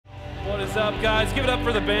What is up, guys? Give it up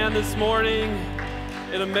for the band this morning.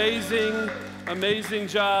 An amazing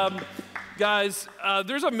job. Guys,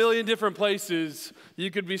 there's a million different places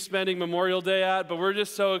you could be spending Memorial Day at, but we're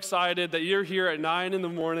just so excited that you're here at 9 in the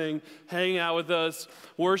morning, hanging out with us,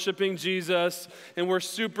 worshiping Jesus, and we're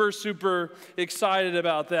super excited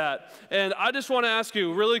about that. And I just want to ask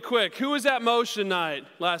you really quick, who was at Motion Night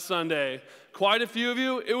last Sunday? Quite a few of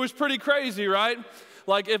you. It was pretty crazy, right?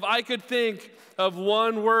 Like, if I could think of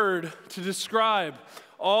one word to describe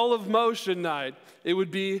all of Motion Night, it would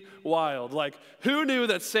be wild. Like, who knew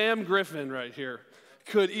that Sam Griffin right here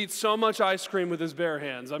could eat so much ice cream with his bare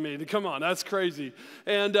hands? I mean, come on, that's crazy.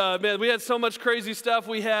 And man, we had so much crazy stuff.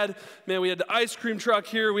 We had the ice cream truck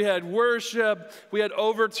here. We had worship. We had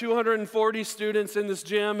over 240 students in this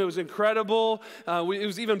gym. It was incredible. It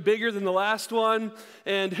was even bigger than the last one.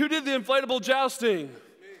 And who did the inflatable jousting?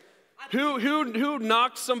 Who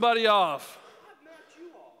knocked somebody off?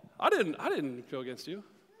 I didn't go against you.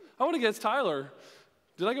 I went against Tyler.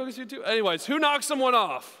 Did I go against you too? Anyways, who knocked someone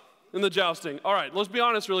off in the jousting? All right, let's be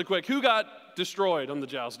honest really quick. Who got destroyed on the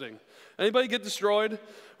jousting? Anybody get destroyed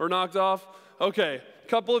or knocked off? Okay, a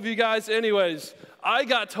couple of you guys. Anyways, I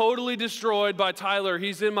got totally destroyed by Tyler.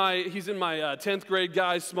 He's in my 10th grade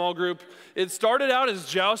guys small group. It started out as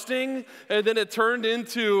jousting, and then it turned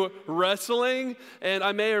into wrestling, and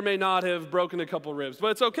I may or may not have broken a couple ribs,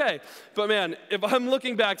 but it's okay. But man, if I'm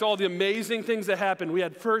looking back to all the amazing things that happened, we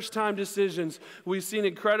had first-time decisions. We've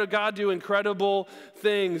seen God do incredible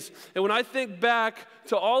things. And when I think back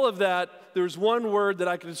to all of that, there's one word that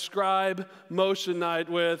I could describe Motion Night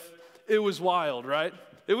with. It was wild, right?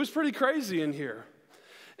 It was pretty crazy in here.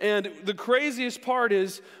 And the craziest part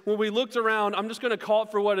is when we looked around, I'm just going to call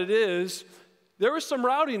it for what it is, there was some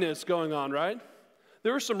rowdiness going on, right?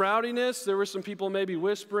 There was some rowdiness. There were some people maybe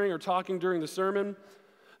whispering or talking during the sermon.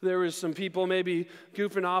 There was some people maybe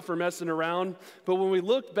goofing off or messing around. But when we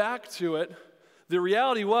looked back to it, the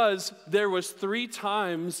reality was there was 3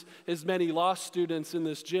 times as many lost students in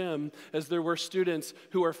this gym as there were students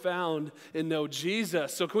who are found and know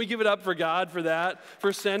Jesus. So can we give it up for God for that,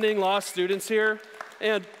 for sending lost students here?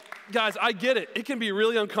 And guys, I get it. It can be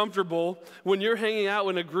really uncomfortable when you're hanging out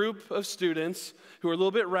with a group of students who are a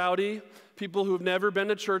little bit rowdy, people who have never been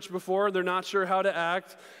to church before, they're not sure how to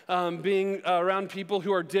act, being around people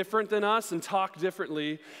who are different than us and talk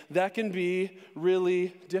differently. That can be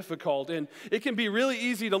really difficult. And it can be really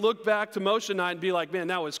easy to look back to Motion Night and be like, man,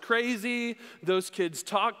 that was crazy. Those kids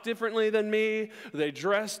talked differently than me. They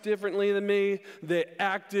dressed differently than me. They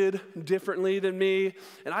acted differently than me.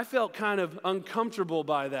 And I felt kind of uncomfortable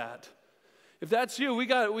by that. If that's you,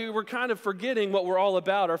 we're kind of forgetting what we're all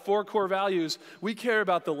about, our 4 core values. We care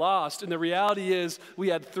about the lost, and the reality is we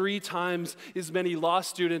had 3 times as many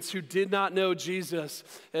lost students who did not know Jesus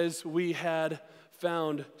as we had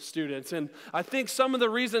found students. And I think some of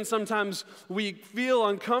the reasons sometimes we feel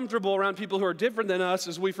uncomfortable around people who are different than us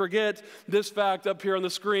is we forget this fact up here on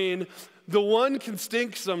the screen: the one can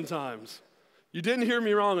stink sometimes. You didn't hear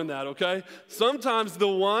me wrong on that, okay? Sometimes the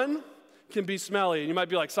one can be smelly. And you might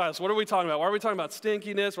be like, Silas, what are we talking about? Why are we talking about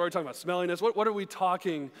stinkiness? Why are we talking about smelliness? What are we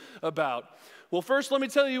talking about? Well, first, let me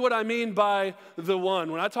tell you what I mean by the one.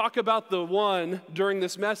 When I talk about the one during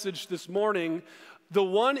this message this morning, the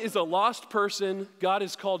one is a lost person God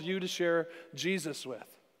has called you to share Jesus with.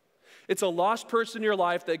 It's a lost person in your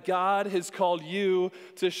life that God has called you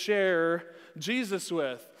to share Jesus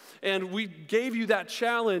with. And we gave you that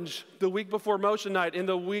challenge the week before Motion Night, in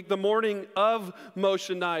the morning of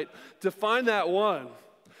Motion Night, to find that one.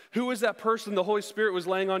 Who is that person the Holy Spirit was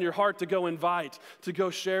laying on your heart to go invite, to go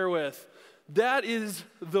share with? That is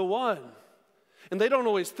the one. And they don't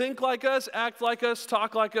always think like us, act like us,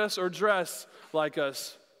 talk like us, or dress like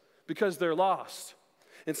us because they're lost.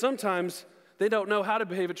 And sometimes they don't know how to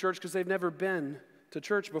behave at church because they've never been to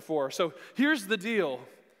church before. So here's the deal.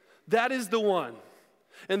 That is the one.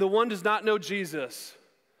 And the one does not know Jesus.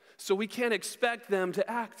 So we can't expect them to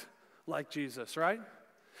act like Jesus, right?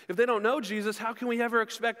 If they don't know Jesus, how can we ever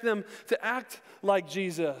expect them to act like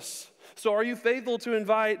Jesus? So are you faithful to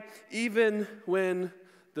invite even when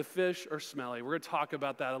the fish are smelly? We're going to talk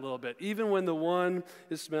about that a little bit. Even when the one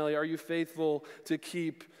is smelly, are you faithful to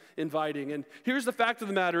keep inviting? And here's the fact of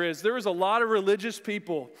the matter is, there was a lot of religious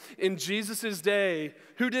people in Jesus' day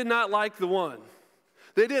who did not like the one.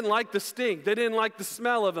 They didn't like the stink. They didn't like the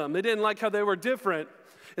smell of them. They didn't like how they were different.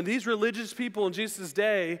 And these religious people in Jesus'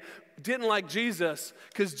 day didn't like Jesus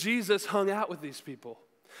because Jesus hung out with these people.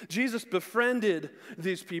 Jesus befriended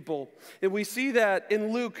these people. And we see that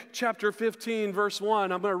in Luke chapter 15, verse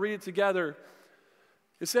 1. I'm going to read it together.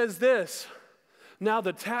 It says this: Now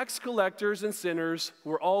the tax collectors and sinners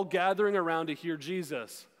were all gathering around to hear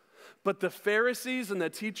Jesus. But the Pharisees and the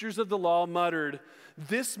teachers of the law muttered,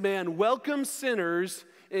 "This man welcomes sinners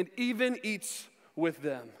and even eats with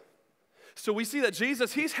them." So we see that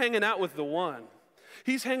Jesus, he's hanging out with the one.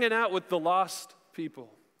 He's hanging out with the lost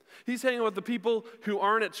people. He's hanging with the people who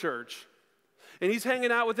aren't at church. And he's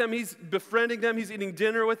hanging out with them, he's befriending them, he's eating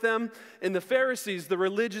dinner with them. And the Pharisees, the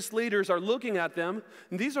religious leaders, are looking at them.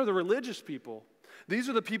 And these are the religious people. These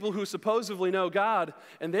are the people who supposedly know God,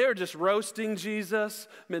 and they are just roasting Jesus.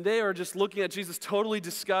 I mean, they are just looking at Jesus totally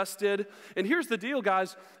disgusted. And here's the deal,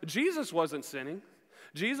 guys. Jesus wasn't sinning.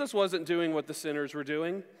 Jesus wasn't doing what the sinners were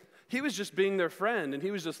doing. He was just being their friend, and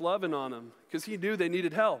he was just loving on them because he knew they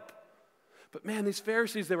needed help. But man, these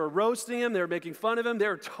Pharisees, they were roasting him. They were making fun of him. They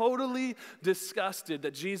were totally disgusted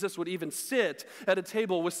that Jesus would even sit at a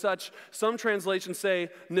table with such, some translations say,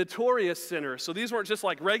 notorious sinners. So these weren't just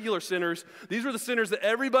like regular sinners. These were the sinners that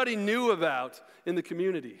everybody knew about in the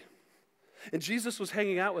community. And Jesus was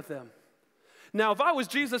hanging out with them. Now, if I was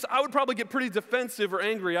Jesus, I would probably get pretty defensive or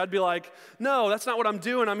angry. I'd be like, no, that's not what I'm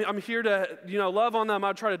doing. I'm here to, love on them.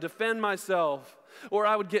 I'd try to defend myself. Or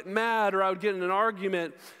I would get mad, or I would get in an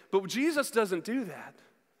argument. But Jesus doesn't do that.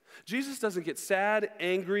 Jesus doesn't get sad,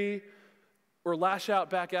 angry, or lash out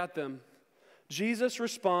back at them. Jesus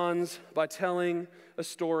responds by telling a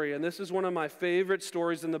story. And this is one of my favorite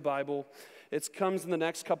stories in the Bible. It comes in the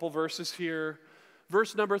next couple verses here.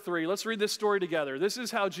 Verse number 3, let's read this story together. This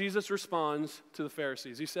is how Jesus responds to the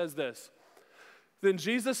Pharisees. He says this, "Then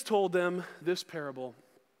Jesus told them this parable.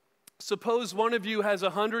 Suppose one of you has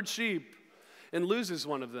 100 sheep and loses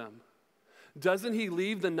one of them. Doesn't he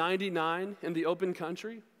leave the 99 in the open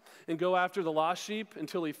country and go after the lost sheep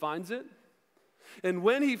until he finds it? And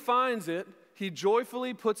when he finds it, he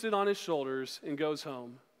joyfully puts it on his shoulders and goes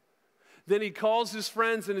home. Then he calls his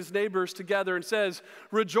friends and his neighbors together and says,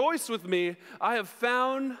 'Rejoice with me, I have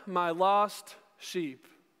found my lost sheep.'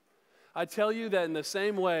 I tell you that in the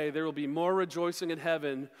same way, there will be more rejoicing in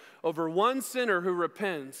heaven over one sinner who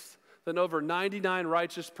repents than over 99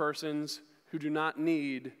 righteous persons who do not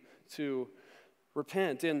need to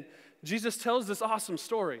repent." And Jesus tells this awesome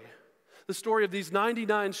story, the story of these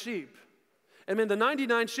 99 sheep. And man, the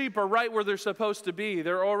 99 sheep are right where they're supposed to be.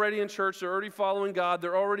 They're already in church. They're already following God.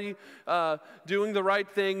 They're already doing the right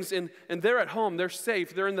things. And they're at home. They're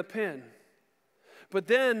safe. They're in the pen. But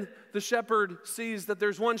then the shepherd sees that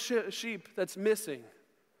there's one sheep that's missing.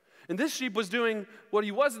 And this sheep was doing what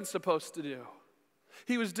he wasn't supposed to do.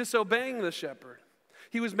 He was disobeying the shepherd.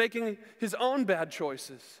 He was making his own bad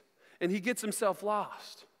choices. And he gets himself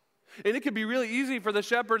lost. And it could be really easy for the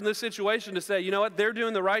shepherd in this situation to say, you know what, they're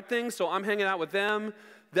doing the right thing, so I'm hanging out with them.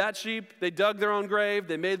 That sheep, they dug their own grave,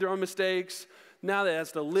 they made their own mistakes. Now they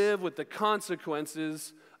has to live with the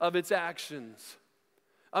consequences of its actions.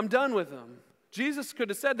 I'm done with them. Jesus could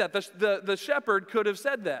have said that. The shepherd could have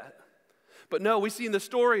said that. But no, we see in the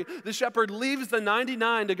story, the shepherd leaves the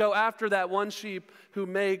 99 to go after that one sheep who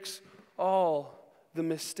makes all the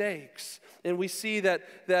mistakes. And we see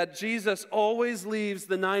that Jesus always leaves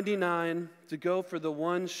the 99 to go for the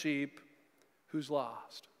one sheep who's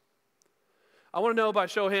lost. I want to know by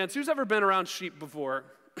show of hands, who's ever been around sheep before?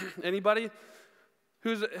 Anybody?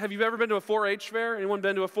 Have you ever been to a 4-H fair? Anyone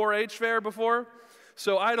been to a 4-H fair before?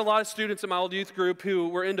 So I had a lot of students in my old youth group who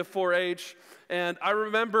were into 4-H, and I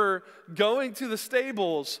remember going to the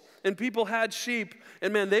stables, and people had sheep,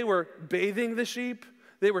 and man, they were bathing the sheep.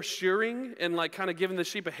 They were shearing and like kind of giving the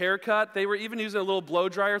sheep a haircut. They were even using a little blow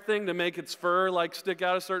dryer thing to make its fur like stick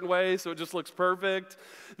out a certain way so it just looks perfect.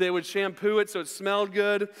 They would shampoo it so it smelled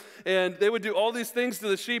good. And they would do all these things to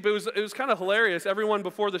the sheep. It was kind of hilarious. Everyone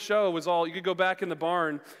before the show was all, you could go back in the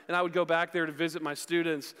barn, and I would go back there to visit my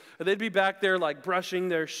students. And they'd be back there like brushing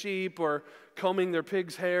their sheep or combing their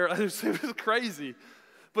pig's hair. It was crazy.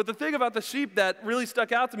 But the thing about the sheep that really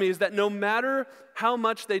stuck out to me is that no matter how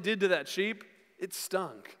much they did to that sheep, it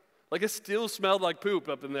stunk. Like it still smelled like poop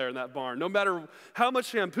up in there in that barn. No matter how much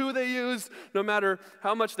shampoo they used, no matter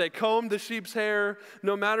how much they combed the sheep's hair,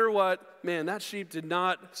 no matter what, man, that sheep did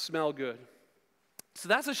not smell good. So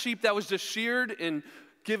that's a sheep that was just sheared and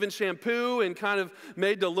given shampoo and kind of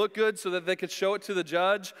made to look good so that they could show it to the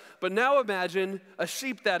judge. But now imagine a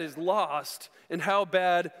sheep that is lost and how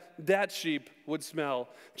bad that sheep would smell.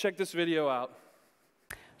 Check this video out.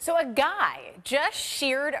 So a guy just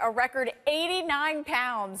sheared a record 89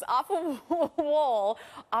 pounds off of wool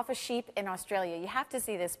off a sheep in Australia. You have to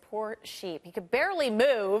see this poor sheep. He could barely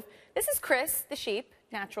move. This is Chris, the sheep,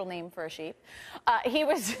 natural name for a sheep. He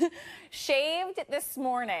was shaved this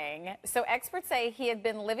morning. So experts say he had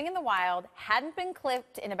been living in the wild, hadn't been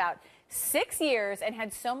clipped in about 6 years, and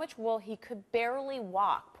had so much wool he could barely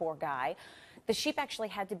walk, poor guy. The sheep actually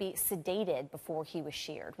had to be sedated before he was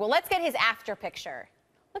sheared. Well, let's get his after picture.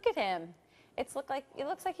 Look at him. It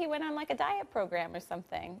looks like he went on like a diet program or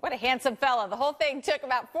something. What a handsome fella. The whole thing took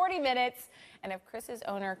about 40 minutes. And if Chris's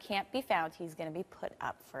owner can't be found, he's going to be put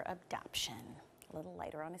up for adoption. A little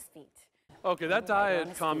lighter on his feet. Okay, that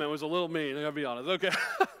diet comment was a little mean, I gotta be honest. Okay,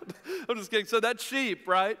 I'm just kidding. So that sheep,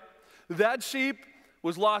 right? That sheep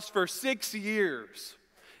was lost for 6 years.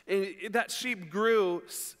 And that sheep grew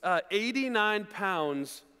 89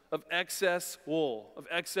 pounds of excess wool, of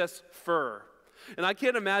excess fur. And I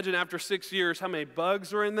can't imagine after 6 years how many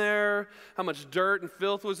bugs were in there, how much dirt and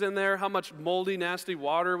filth was in there, how much moldy, nasty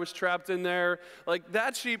water was trapped in there. Like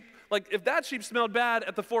that sheep, if that sheep smelled bad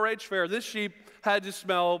at the 4-H fair, this sheep had to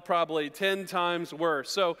smell probably 10 times worse.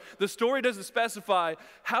 So the story doesn't specify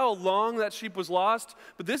how long that sheep was lost,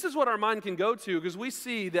 but this is what our mind can go to because we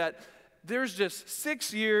see that there's just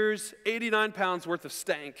 6 years, 89 pounds worth of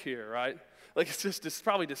stank here, right? Like it's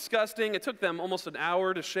probably disgusting. It took them almost an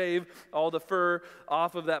hour to shave all the fur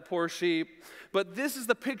off of that poor sheep. But this is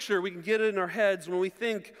the picture we can get in our heads when we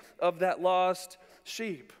think of that lost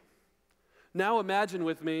sheep. Now imagine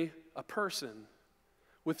with me a person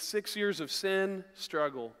with 6 years of sin,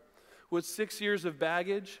 struggle, with 6 years of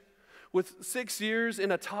baggage, with 6 years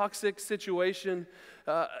in a toxic situation,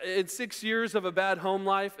 in 6 years of a bad home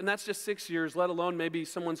life, and that's just 6 years, let alone maybe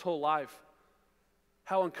someone's whole life.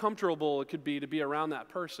 How uncomfortable it could be to be around that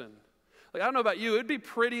person. Like, I don't know about you, it'd be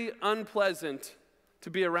pretty unpleasant to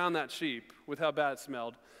be around that sheep with how bad it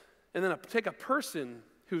smelled. And then take a person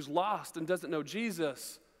who's lost and doesn't know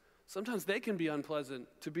Jesus. Sometimes they can be unpleasant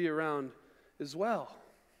to be around as well.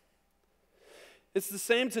 It's the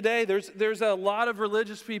same today. There's a lot of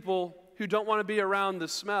religious people who don't want to be around the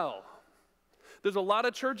smell. There's a lot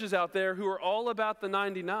of churches out there who are all about the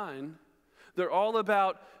 99. They're all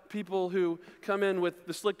about people who come in with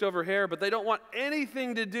the slicked over hair, but they don't want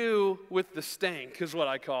anything to do with the stank, is what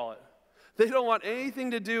I call it. They don't want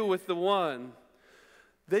anything to do with the one.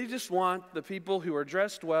 They just want the people who are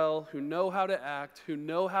dressed well, who know how to act, who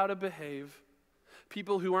know how to behave,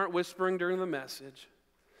 people who aren't whispering during the message,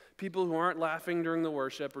 people who aren't laughing during the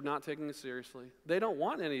worship or not taking it seriously. They don't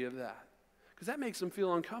want any of that because that makes them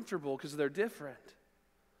feel uncomfortable because they're different.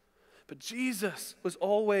 But Jesus was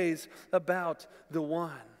always about the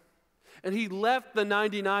one. And he left the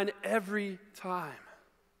 99 every time.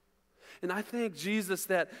 And I thank Jesus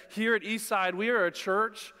that here at Eastside, we are a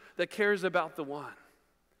church that cares about the one.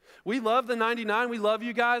 We love the 99, we love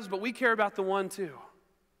you guys, but we care about the one too.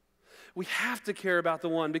 We have to care about the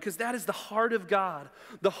one because that is the heart of God,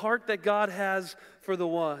 the heart that God has for the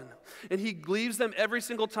one. And he leaves them every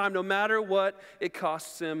single time, no matter what it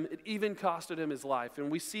costs him. It even costed him his life.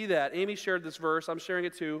 And we see that. Amy shared this verse. I'm sharing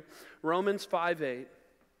it too. Romans 5:8.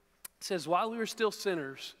 It says, while we were still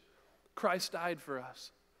sinners, Christ died for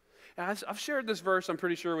us. And I've shared this verse, I'm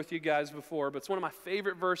pretty sure, with you guys before, but it's one of my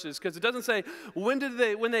favorite verses because it doesn't say, when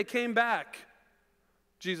they came back,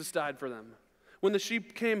 Jesus died for them. When the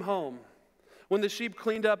sheep came home, when the sheep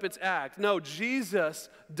cleaned up its act. No, Jesus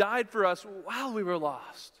died for us while we were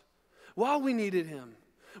lost, while we needed him,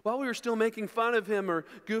 while we were still making fun of him or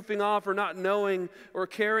goofing off or not knowing or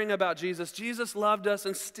caring about Jesus. Jesus loved us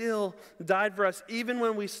and still died for us even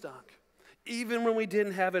when we stunk, even when we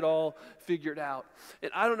didn't have it all figured out.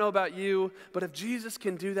 And I don't know about you, but if Jesus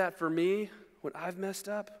can do that for me when I've messed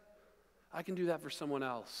up, I can do that for someone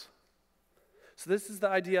else. So this is the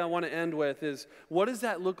idea I want to end with is, what does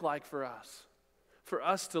that look like for us? For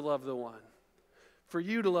us to love the one. For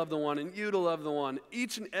you to love the one and you to love the one.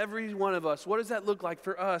 Each and every one of us, what does that look like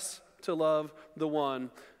for us to love the one?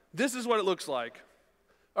 This is what it looks like.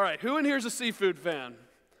 All right, who in here is a seafood fan?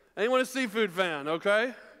 Anyone a seafood fan,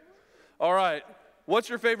 okay? All right, what's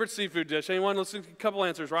your favorite seafood dish? Anyone? Let's see a couple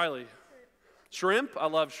answers. Riley? Shrimp? I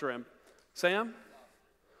love shrimp. Sam?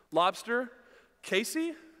 Lobster?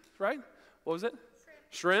 Casey? Right? What was it?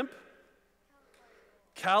 Shrimp?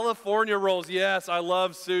 California rolls. Yes, I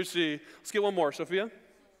love sushi. Let's get one more. Sophia?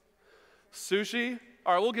 Sushi?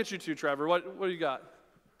 All right, we'll get you two, Trevor. What do you got?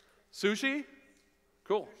 Sushi?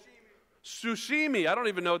 Cool. Sushimi. I don't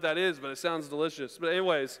even know what that is, but it sounds delicious. But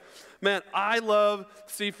anyways, man, I love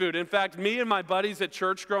seafood. In fact, me and my buddies at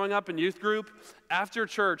church growing up in youth group, after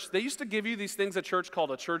church, they used to give you these things at church called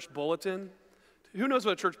a church bulletin. Who knows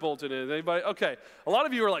what a church bulletin is? Anybody? Okay. A lot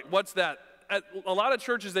of you are like, what's that? at a lot of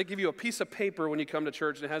churches, they give you a piece of paper when you come to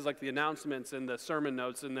church, and it has like the announcements and the sermon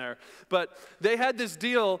notes in there. But they had this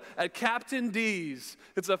deal at Captain D's.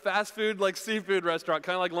 It's a fast food, like seafood restaurant,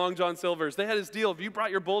 kind of like Long John Silver's. They had this deal. If you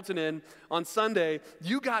brought your bulletin in on Sunday,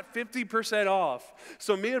 you got 50% off.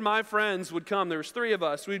 So me and my friends would come. There was 3 of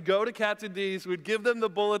us. We'd go to Captain D's. We'd give them the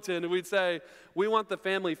bulletin, and we'd say, we want the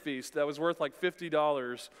family feast that was worth like $50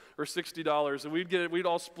 or $60, and we'd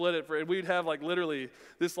all split it and we'd have like literally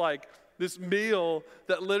this meal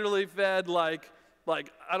that literally fed like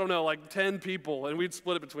I don't know, like 10 people, and we'd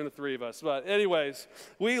split it between the 3 of us. But anyways,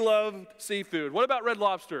 we love seafood. What about Red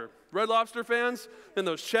Lobster? Red Lobster fans? And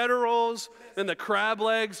those cheddar rolls and the crab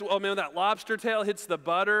legs. Oh man, that lobster tail hits the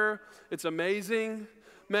butter. It's amazing.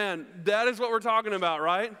 Man, that is what we're talking about,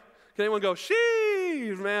 right? Can anyone go,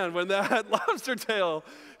 sheesh, man, when that lobster tail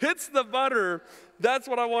hits the butter, that's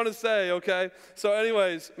what I want to say, okay? So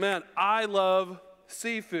anyways, man, I love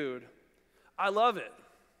seafood. I love it.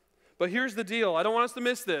 But here's the deal. I don't want us to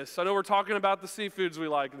miss this. I know we're talking about the seafoods we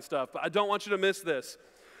like and stuff, but I don't want you to miss this.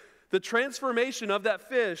 The transformation of that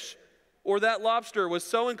fish or that lobster was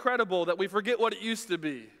so incredible that we forget what it used to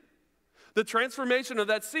be. The transformation of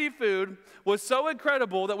that seafood was so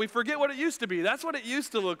incredible that we forget what it used to be. That's what it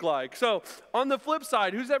used to look like. So on the flip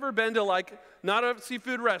side, who's ever been to like not a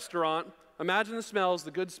seafood restaurant? Imagine the smells,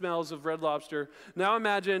 the good smells of Red Lobster. Now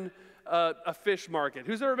imagine a fish market.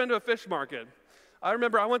 Who's ever been to a fish market? I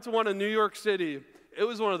remember I went to one in New York City. It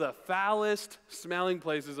was one of the foulest smelling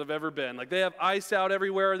places I've ever been. Like, they have ice out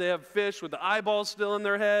everywhere. They have fish with the eyeballs still in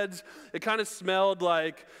their heads. It kind of smelled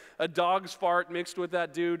like a dog's fart mixed with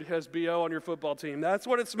that dude who has BO on your football team. That's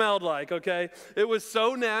what it smelled like, okay? It was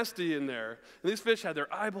so nasty in there. And these fish had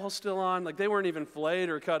their eyeballs still on. Like, they weren't even filleted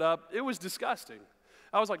or cut up. It was disgusting.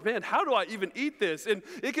 I was like, man, how do I even eat this? And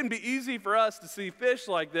it can be easy for us to see fish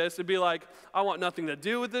like this and be like, I want nothing to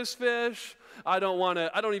do with this fish. I don't want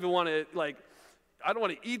to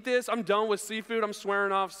eat this. I'm done with seafood. I'm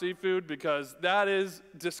swearing off seafood because that is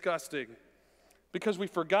disgusting. Because we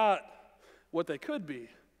forgot what they could be.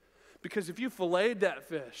 Because if you filleted that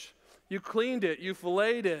fish, you cleaned it, you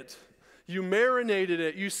filleted it, you marinated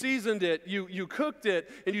it, you seasoned it, you cooked it,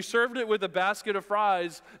 and you served it with a basket of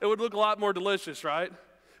fries, it would look a lot more delicious, right?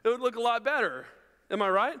 It would look a lot better. Am I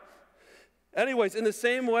right? Anyways, in the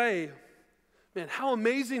same way, man, how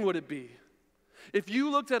amazing would it be if you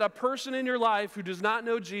looked at a person in your life who does not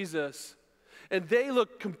know Jesus, and they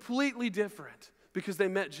look completely different because they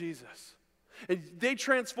met Jesus. And they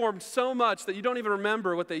transformed so much that you don't even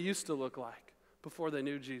remember what they used to look like before they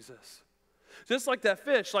knew Jesus. Just like that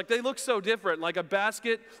fish, like they look so different. Like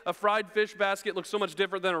a fried fish basket looks so much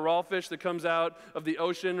different than a raw fish that comes out of the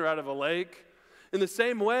ocean or out of a lake. In the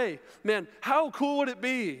same way, man, how cool would it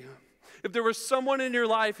be if there was someone in your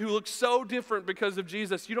life who looked so different because of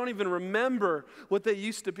Jesus, you don't even remember what they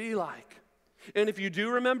used to be like. And if you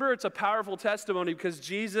do remember, it's a powerful testimony because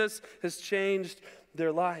Jesus has changed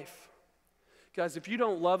their life. Guys, if you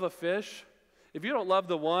don't love a fish, if you don't love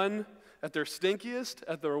the one at their stinkiest,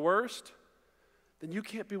 at their worst, then you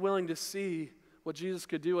can't be willing to see what Jesus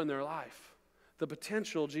could do in their life, the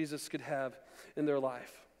potential Jesus could have in their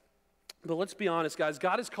life. But let's be honest, guys.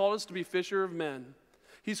 God has called us to be fisher of men.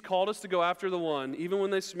 He's called us to go after the one, even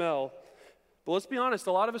when they smell. But let's be honest,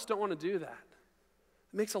 a lot of us don't want to do that.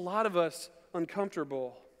 It makes a lot of us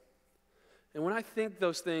uncomfortable. And when I think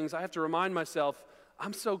those things, I have to remind myself,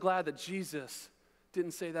 I'm so glad that Jesus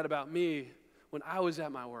didn't say that about me when I was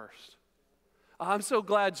at my worst. I'm so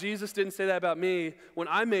glad Jesus didn't say that about me when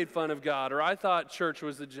I made fun of God or I thought church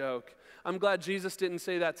was a joke. I'm glad Jesus didn't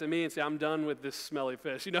say that to me and say, I'm done with this smelly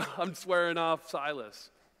fish. I'm swearing off Silas.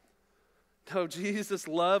 No, Jesus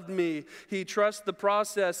loved me. He trusts the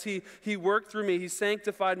process. He worked through me. He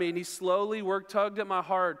sanctified me, and he slowly tugged at my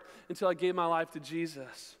heart until I gave my life to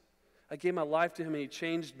Jesus. I gave my life to him, and he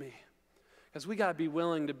changed me. Because we got to be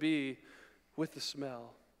willing to be with the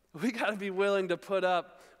smell. We got to be willing to put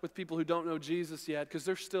up with people who don't know Jesus yet because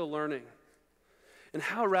they're still learning. And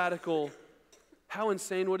how radical, how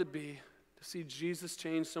insane would it be to see Jesus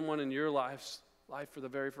change someone in your life for the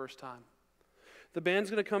very first time? The band's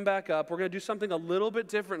going to come back up. We're going to do something a little bit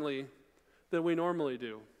differently than we normally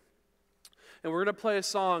do. And we're going to play a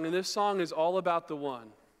song, and this song is all about the one.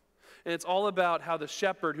 And it's all about how the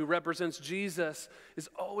shepherd who represents Jesus is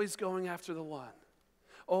always going after the one.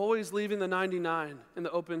 Always leaving the 99 in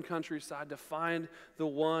the open countryside to find the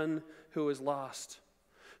one who is lost.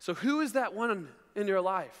 So who is that one in your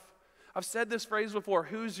life? I've said this phrase before,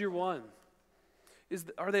 who's your one?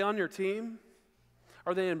 Are they on your team?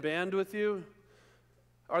 Are they in band with you?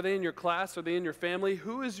 Are they in your class? Are they in your family?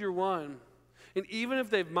 Who is your one? And even if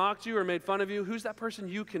they've mocked you or made fun of you, who's that person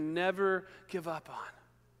you can never give up on?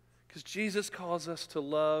 Because Jesus calls us to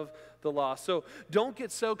love the lost. So don't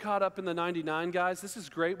get so caught up in the 99, guys. This is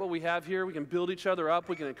great what we have here. We can build each other up.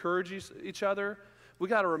 We can encourage each other. We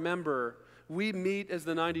got to remember, we meet as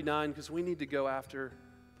the 99 because we need to go after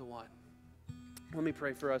the one. Let me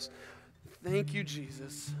pray for us. Thank you,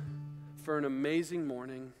 Jesus, for an amazing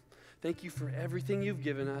morning. Thank you for everything you've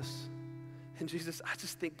given us. And Jesus, I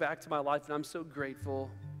just think back to my life, and I'm so grateful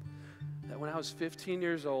that when I was 15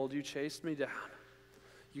 years old, you chased me down.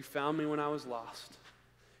 You found me when I was lost,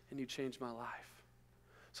 and you changed my life.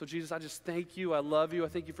 So Jesus, I just thank you. I love you. I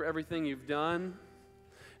thank you for everything you've done.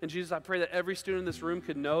 And Jesus, I pray that every student in this room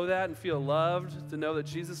could know that and feel loved, to know that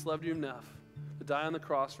Jesus loved you enough to die on the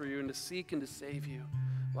cross for you and to seek and to save you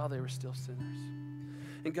while they were still sinners.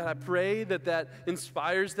 And God, I pray that that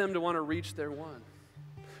inspires them to want to reach their one,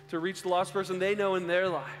 to reach the lost person they know in their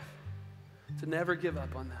life, to never give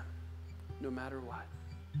up on them, no matter what.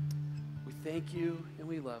 We thank you and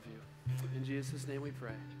we love you. In Jesus' name we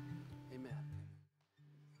pray. Amen.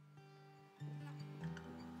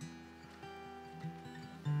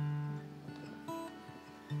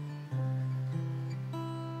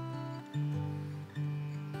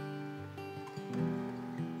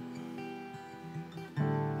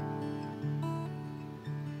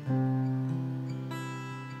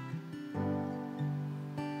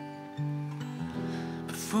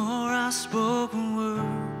 Before I spoke a word,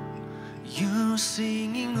 you were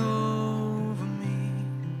singing over me.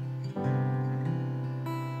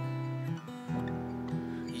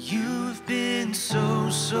 You've been so,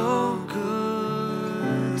 so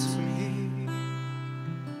good to me.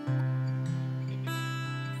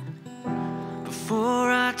 Before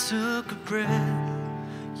I took a breath,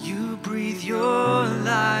 you breathed your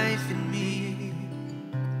life in me.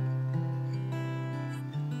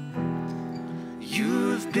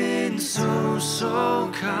 You've been so, so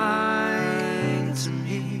kind to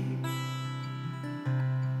me.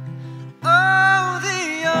 Oh,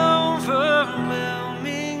 the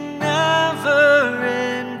overwhelming,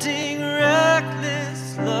 never-ending,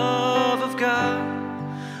 reckless love of God.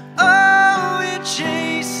 Oh, it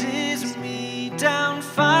chases me down,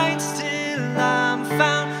 fights till I'm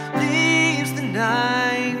found, leaves the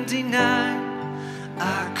 99.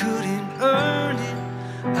 I couldn't earn it,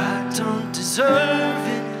 I don't deserve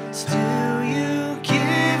it, still you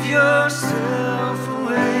give yourself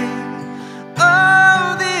away.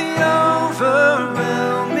 Oh, the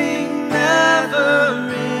overwhelming,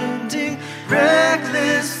 never-ending,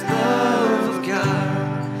 reckless love of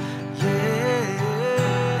God. Yeah.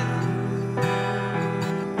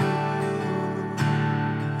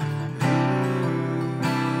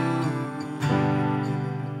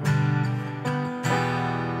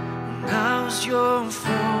 And I was your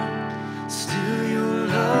fault, still your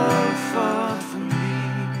love fought for me.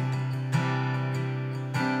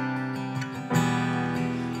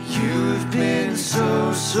 You've been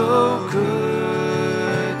so, so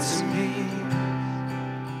good to me.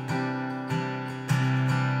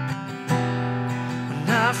 When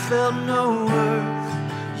I felt no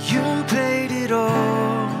worth, you paid it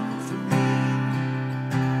all for me.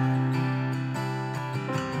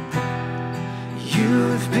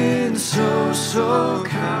 You've been so, so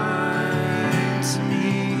kind to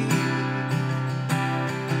me.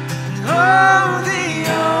 And oh, the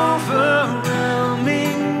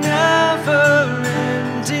overwhelming,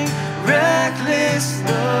 never-ending, reckless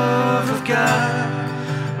love of God.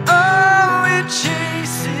 Oh, it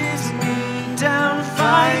chases me down,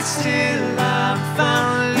 fights till I'm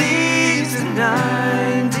found, leaves the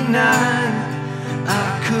 99.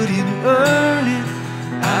 I couldn't earn it,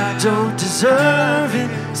 I don't deserve it,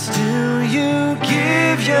 still you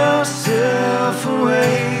give yourself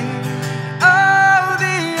away. Oh,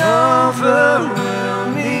 the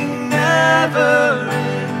overwhelming,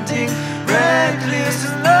 never-ending, reckless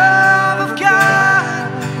love of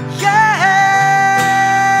God. Yeah.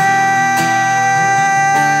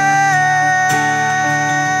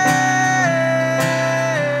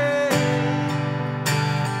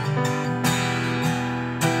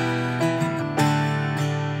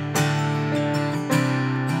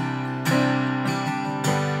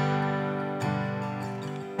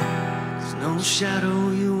 There's no shadow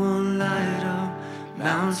you won't light up,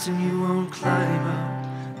 mountain you won't climb up,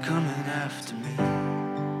 coming after me.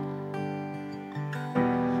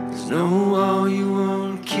 There's no wall you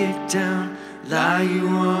won't kick down, lie you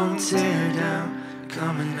won't tear down,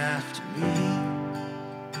 coming after me.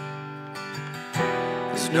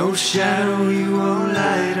 There's no shadow you won't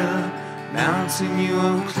light up, mountain you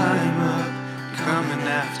won't climb up, coming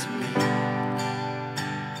after me.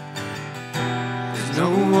 There's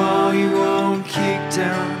no wall you won't kick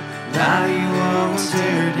down, lie you won't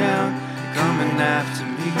tear down, you're coming after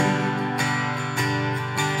me.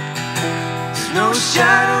 There's no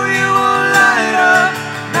shadow you won't light up,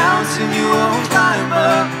 mountain you won't climb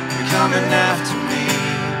up, you're coming after me.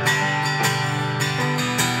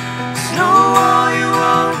 There's no wall you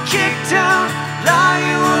won't kick down, lie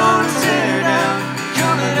you won't tear down, you're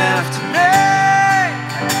coming after me.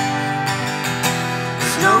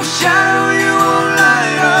 There's no shadow you won't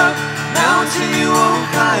light up, mountain you won't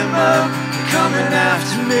climb up, you're coming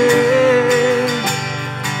after me.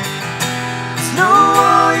 There's no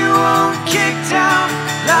wall you won't kick down,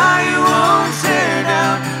 lie you won't tear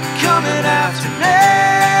down, you're coming after me.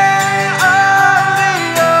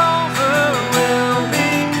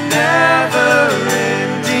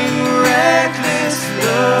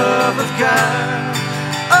 Love of God,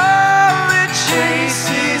 oh, it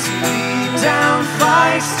chases me down,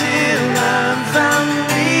 fights till I'm found,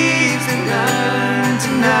 leaves the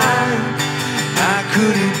 99. I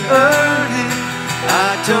couldn't earn it,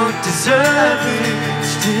 I don't deserve it,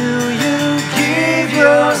 still you give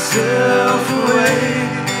yourself away.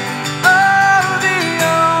 Oh, the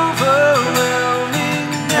overwhelming,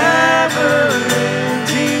 never-ending,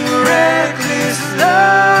 reckless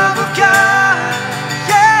love of God.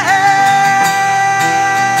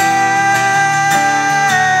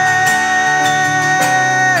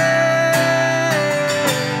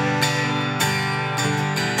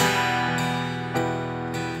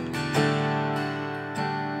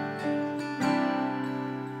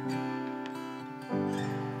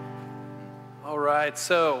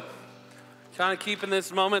 So, kind of keeping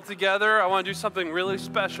this moment together, I want to do something really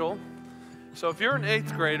special. So if you're an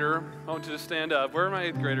 8th grader, I want you to stand up. Where are my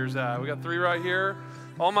 8th graders at? We got 3 right here.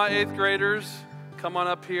 All my 8th graders, come on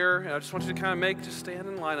up here. And I just want you to kind of just stand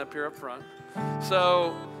in line up here up front.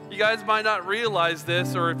 So you guys might not realize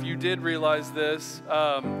this, or if you did realize this,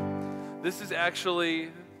 this is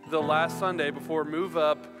actually the last Sunday before Move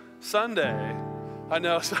Up Sunday. I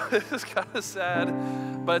know, so this is kind of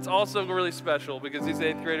sad, but it's also really special because these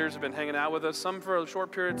 8th graders have been hanging out with us, some for a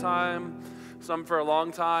short period of time, some for a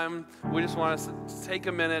long time. We just want to take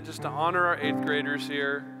a minute just to honor our 8th graders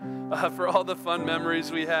here for all the fun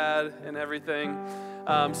memories we had and everything.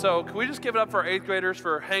 So can we just give it up for our 8th graders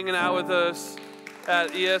for hanging out with us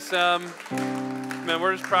at ESM? Man,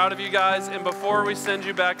 we're just proud of you guys. And before we send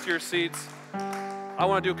you back to your seats, I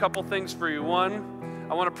want to do a couple things for you. One,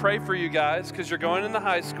 I want to pray for you guys because you're going into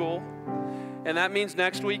high school, and that means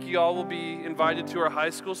next week you all will be invited to our high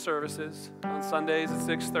school services on Sundays at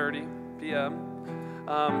 6:30 p.m.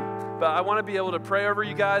 But I want to be able to pray over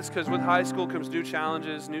you guys because with high school comes new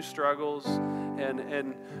challenges, new struggles,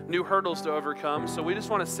 and new hurdles to overcome. So we just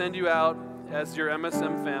want to send you out as your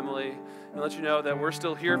MSM family and let you know that we're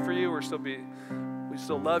still here for you. We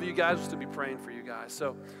still love you guys. We'll still be praying for you guys.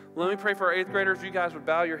 So let me pray for our 8th graders. If you guys would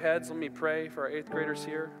bow your heads, let me pray for our 8th graders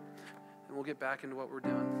here, and we'll get back into what we're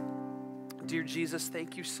doing. Dear Jesus,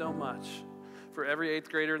 thank you so much for every 8th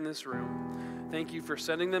grader in this room. Thank you for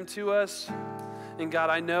sending them to us. And God,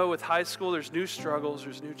 I know with high school there's new struggles,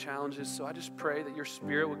 there's new challenges, so I just pray that your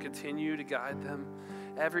Spirit will continue to guide them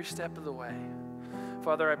every step of the way.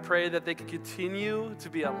 Father, I pray that they can continue to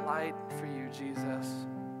be a light for you, Jesus,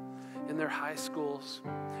 in their high schools.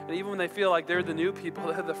 And even when they feel like they're the new people,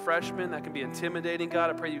 they're the freshmen, that can be intimidating. God,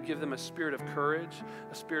 I pray you give them a spirit of courage,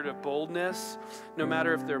 a spirit of boldness, no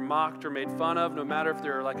matter if they're mocked or made fun of, no matter if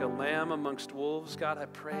they're like a lamb amongst wolves. God, I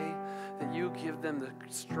pray that you give them the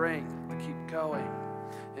strength to keep going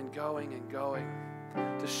and going and going,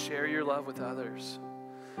 to share your love with others.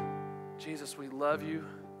 Jesus, we love you.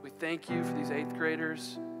 We thank you for these 8th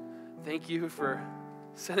graders. Thank you for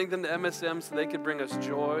sending them to MSM so they could bring us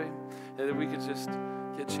joy and that we could just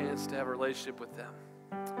get a chance to have a relationship with them.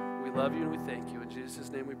 We love you and we thank you. In Jesus'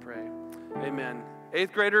 name we pray. Amen.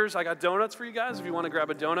 8th graders, I got donuts for you guys. If you want to grab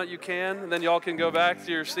a donut, you can. And then y'all can go back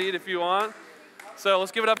to your seat if you want. So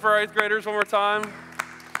let's give it up for our 8th graders one more time.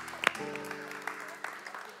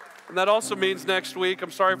 And that also means next week,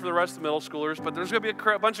 I'm sorry for the rest of the middle schoolers, but there's going to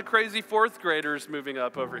be a bunch of crazy 4th graders moving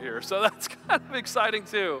up over here. So that's kind of exciting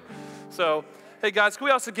too. So, hey guys, can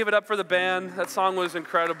we also give it up for the band? That song was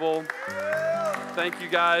incredible. Thank you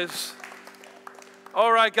guys.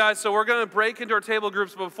 All right, guys, so we're going to break into our table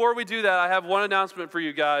groups. But before we do that, I have one announcement for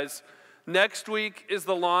you guys. Next week is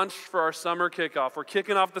the launch for our summer kickoff. We're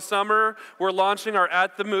kicking off the summer. We're launching our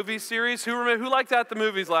At the Movies series. Who liked At the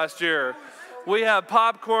Movies last year? We have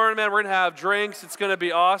popcorn, man. We're going to have drinks. It's going to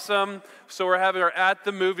be awesome. So we're having our At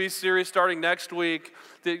the Movies series starting next week.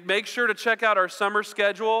 Make sure to check out our summer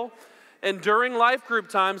schedule. And during life group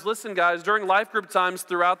times, listen guys, during life group times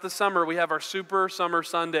throughout the summer, we have our Super Summer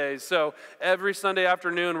Sundays. So every Sunday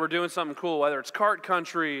afternoon, we're doing something cool, whether it's kart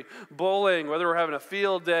country, bowling, whether we're having a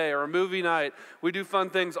field day or a movie night. We do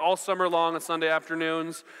fun things all summer long on Sunday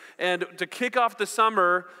afternoons. And to kick off the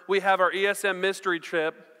summer, we have our ESM mystery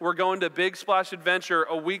trip. We're going to Big Splash Adventure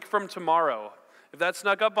a week from tomorrow. If that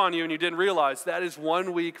snuck up on you and you didn't realize, that is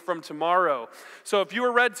 1 week from tomorrow. So if you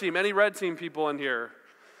were red team, any red team people in here?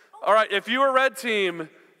 All right, if you were red team,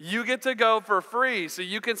 you get to go for free. So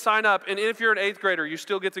you can sign up. And if you're an 8th grader, you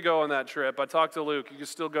still get to go on that trip. I talked to Luke. You can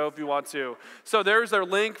still go if you want to. So there's our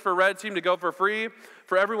link for red team to go for free.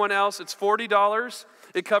 For everyone else, it's $40.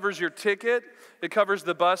 It covers your ticket. It covers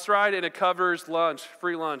the bus ride. And it covers lunch,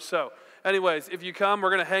 free lunch. So anyways, if you come,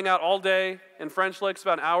 we're going to hang out all day in French Lick's,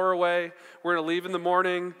 about an hour away. We're going to leave in the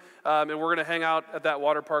morning, and we're going to hang out at that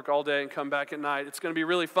water park all day and come back at night. It's going to be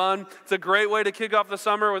really fun. It's a great way to kick off the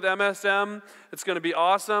summer with MSM. It's going to be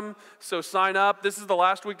awesome. So sign up. This is the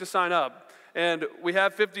last week to sign up. And we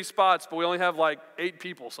have 50 spots, but we only have like 8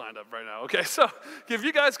 people signed up right now. Okay, so if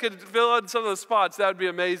you guys could fill in some of the spots, that would be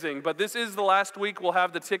amazing. But this is the last week we'll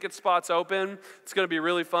have the ticket spots open. It's going to be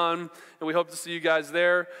really fun, and we hope to see you guys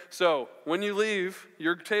there. So when you leave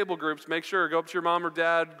your table groups, make sure to go up to your mom or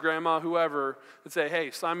dad, grandma, whoever, and say,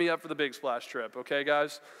 hey, sign me up for the Big Splash trip. Okay,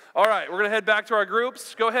 guys? All right, we're going to head back to our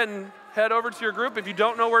groups. Go ahead and head over to your group. If you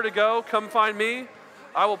don't know where to go, come find me.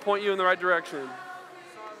 I will point you in the right direction.